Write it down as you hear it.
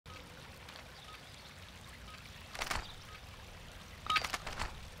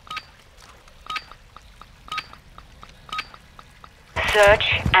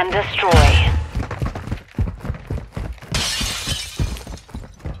Search and destroy.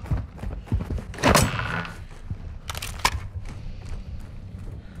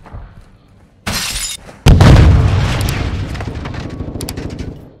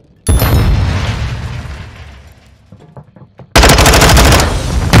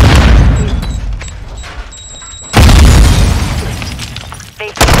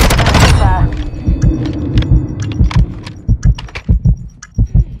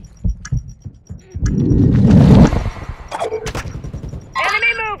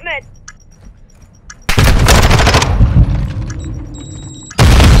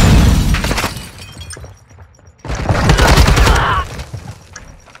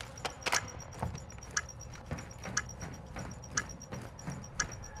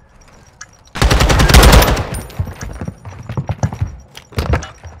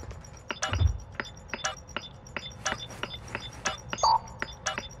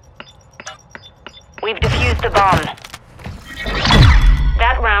 We've defused the bomb.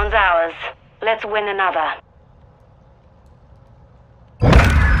 That round's ours. Let's win another.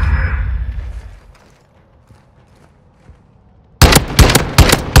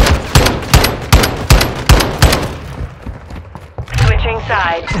 Switching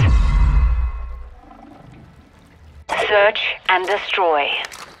sides. Search and destroy.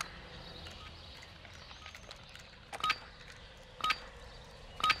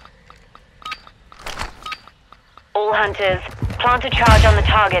 All hunters, plant a charge on the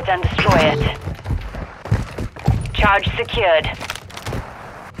target and destroy it. Charge secured.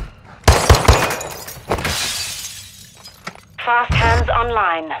 Fast hands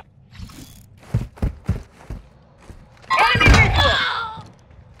online. Enemy visual!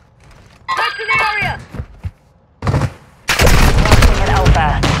 That's in the area! Launching at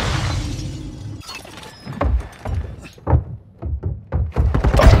Alpha.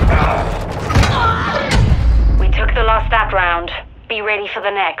 Took the lost that round. Be ready for the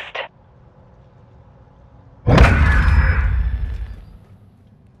next.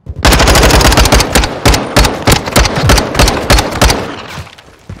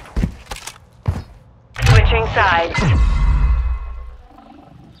 Switching sides.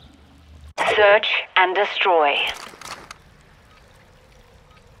 Search and destroy.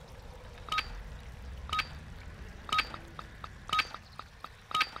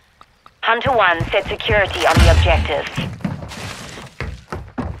 Hunter 1 set security on the objectives.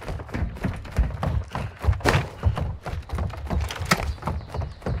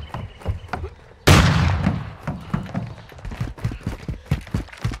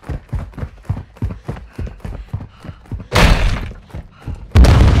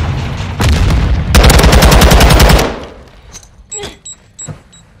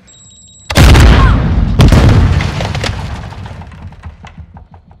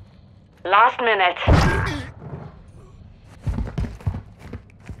 Last minute.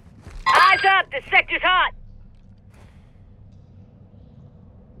 Eyes up! The sector's hot!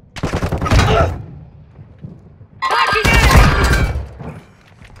 Marking enemy!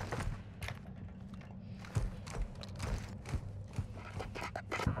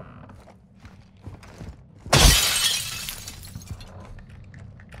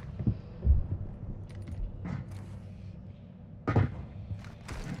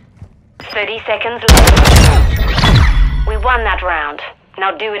 "30 seconds left. We won that round.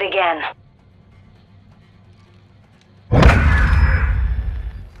 Now do it again."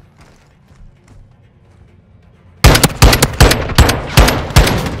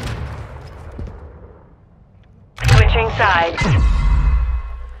 Switching sides.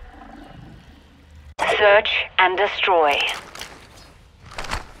 Search and destroy.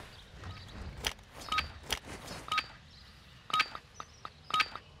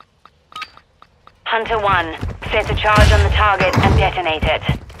 Hunter 1, set a charge on the target and detonate it.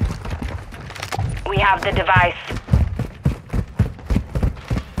 We have the device.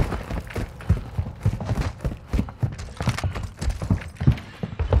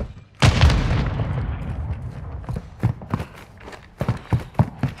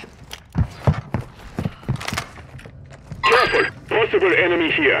 Careful! Possible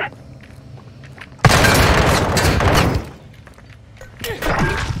enemy here.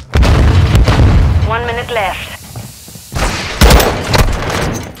 One minute left.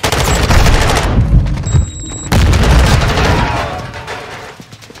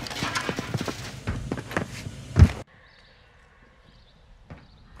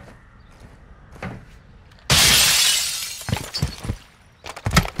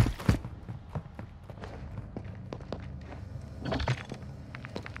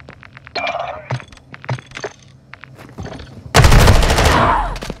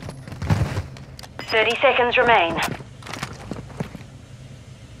 30 seconds remain.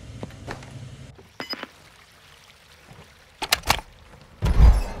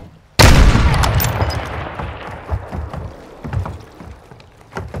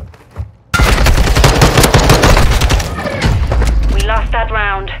 We lost that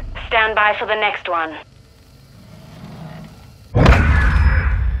round. Stand by for the next one.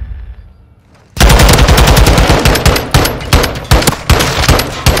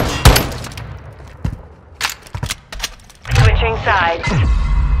 Switching sides.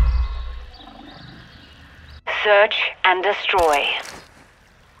 Search and destroy.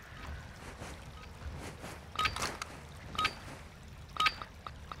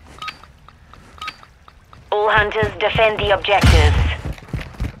 All hunters defend the objectives.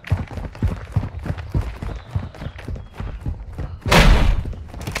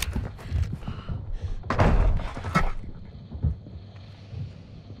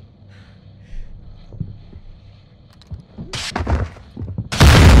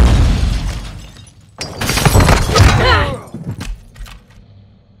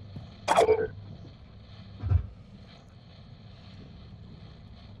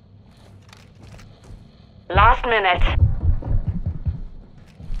 Last minute.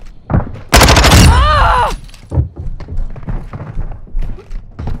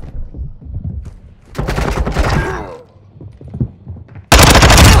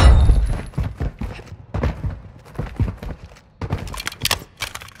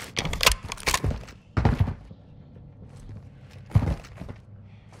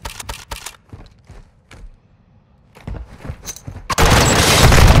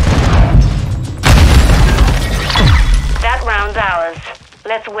 That round's ours.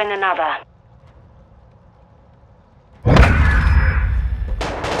 Let's win another.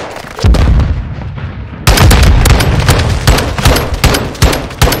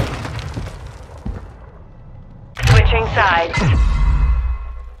 Switching sides.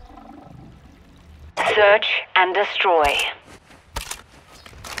 Search and destroy.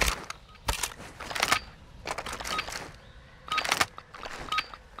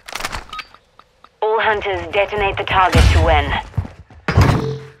 All hunters detonate the target to win.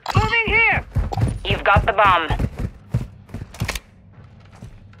 Moving here! You've got the bomb.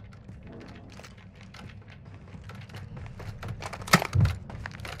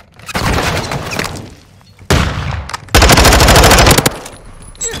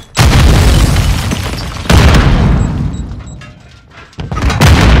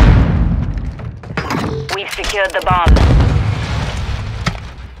 We've secured the bomb.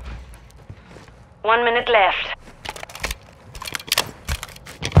 1 minute left.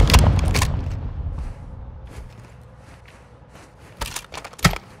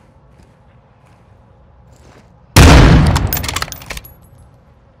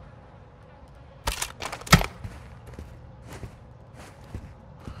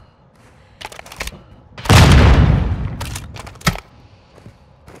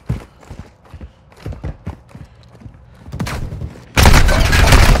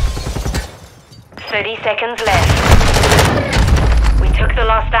 Thirty seconds left. We took the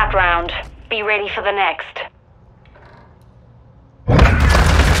loss that round. Be ready for the next.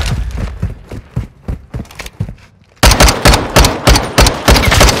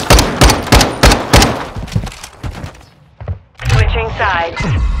 Switching sides.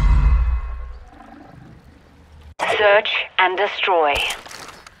 Search and destroy.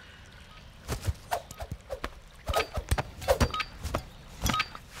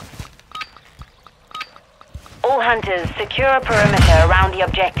 All hunters, secure a perimeter around the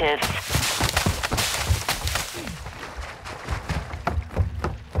objectives.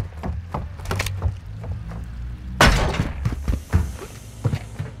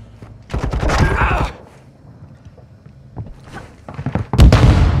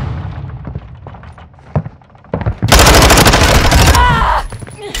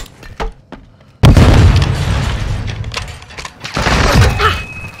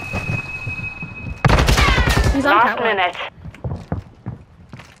 Last minute.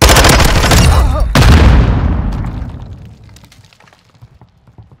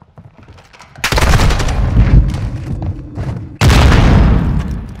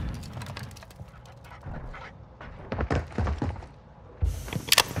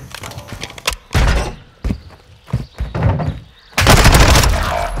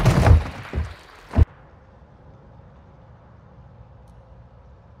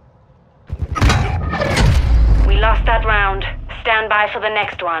 Lost that round. Stand by for the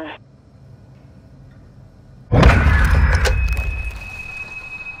next one.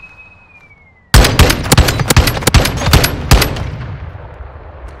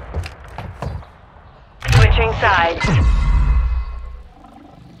 Switching sides.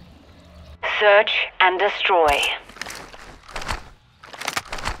 Search and destroy.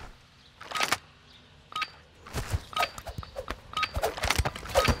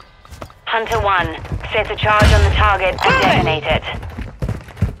 Hunter 1, set a charge on the target and detonate it.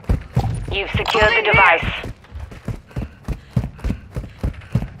 You've secured the device.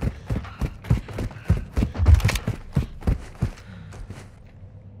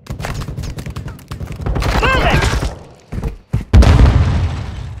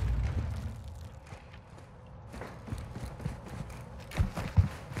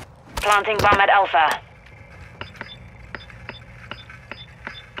 Planting bomb at Alpha.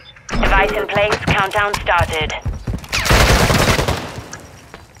 Device in place, countdown started.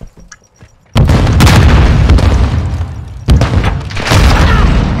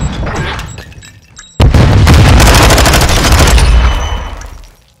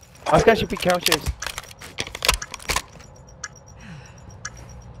 This guy should be couches.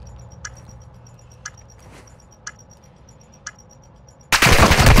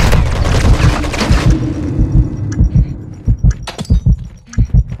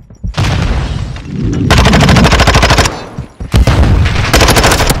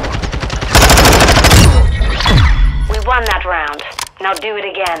 Won that round. Now do it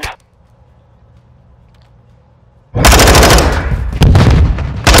again.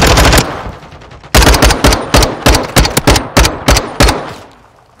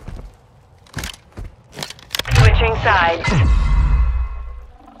 Switching sides.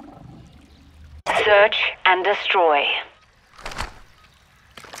 Search and destroy.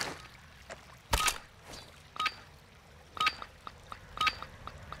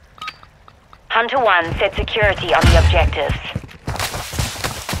 Hunter 1, set security on the objectives.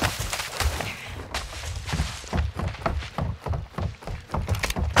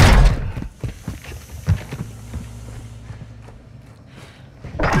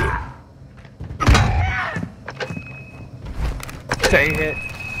 Stay hit.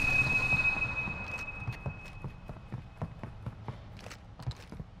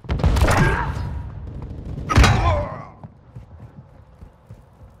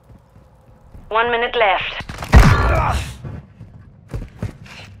 One minute left.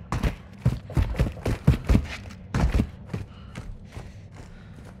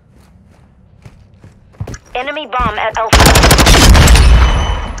 Enemy bomb at Alpha.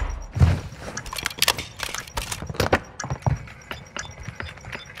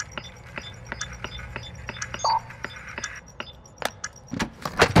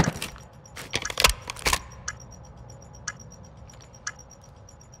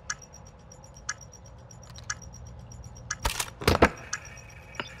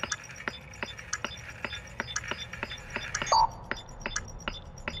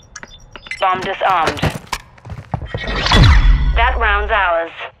 Bomb disarmed. That round's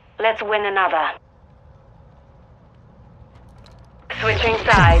ours. Let's win another. Switching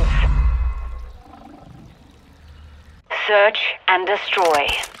sides. Search and destroy.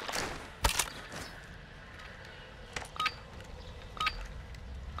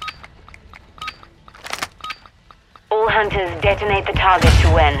 All hunters detonate the target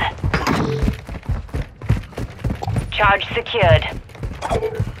to win. Charge secured.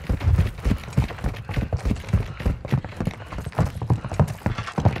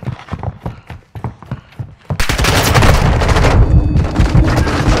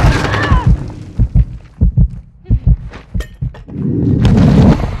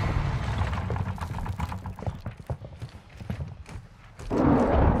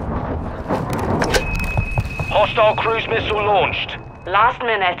 Hostile cruise missile launched. Last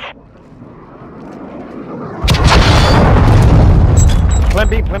minute. Plan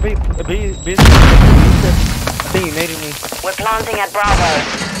B, B. I think he naded me. We're planting at Bravo.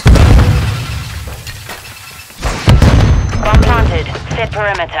 Bomb planted. Set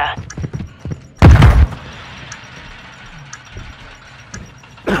perimeter.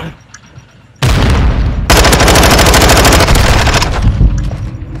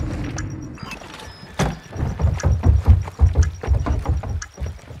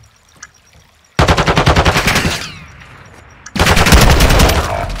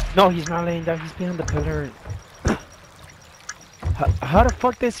 No, he's not laying down. He's behind the pillar. How the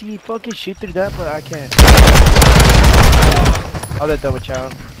fuck does he fucking shoot through that, but I can't? I'll let double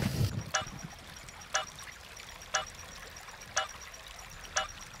chow.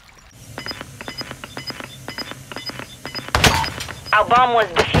 Our bomb was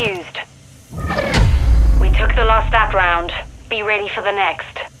defused. We took the loss that round. Be ready for the next.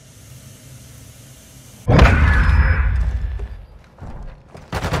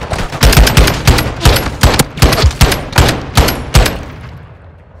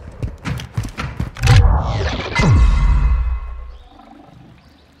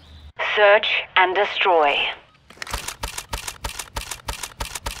 Search and destroy.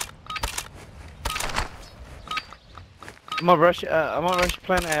 I'm gonna rush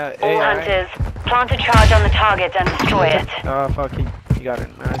plan All AI. hunters, plant a charge on the target and destroy it. Oh fuck, he got it.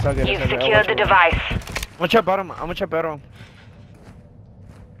 Nah, it's all good. You've It's all good. secured the device. I'm gonna check bottom.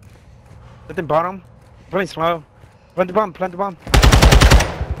 Let them bottom. Playing slow. Plant the bomb.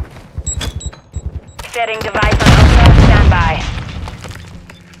 Setting device on hostile standby.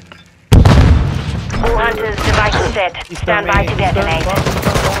 All hunters, device is set. Stand by to detonate.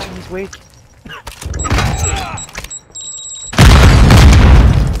 He's weak.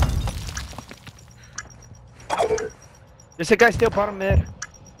 There's a guy still bottom mid.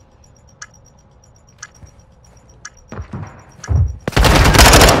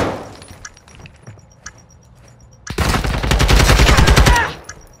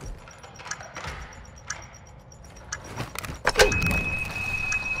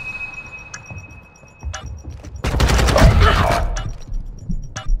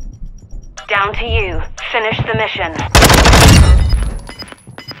 Down to you. Finish the mission.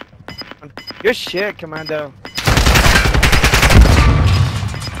 Good shit, Commando.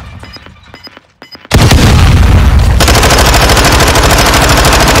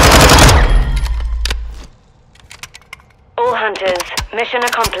 All hunters, mission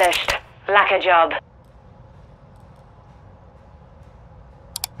accomplished. Lack a job.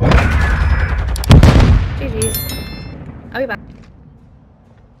 GG's. I'll be back.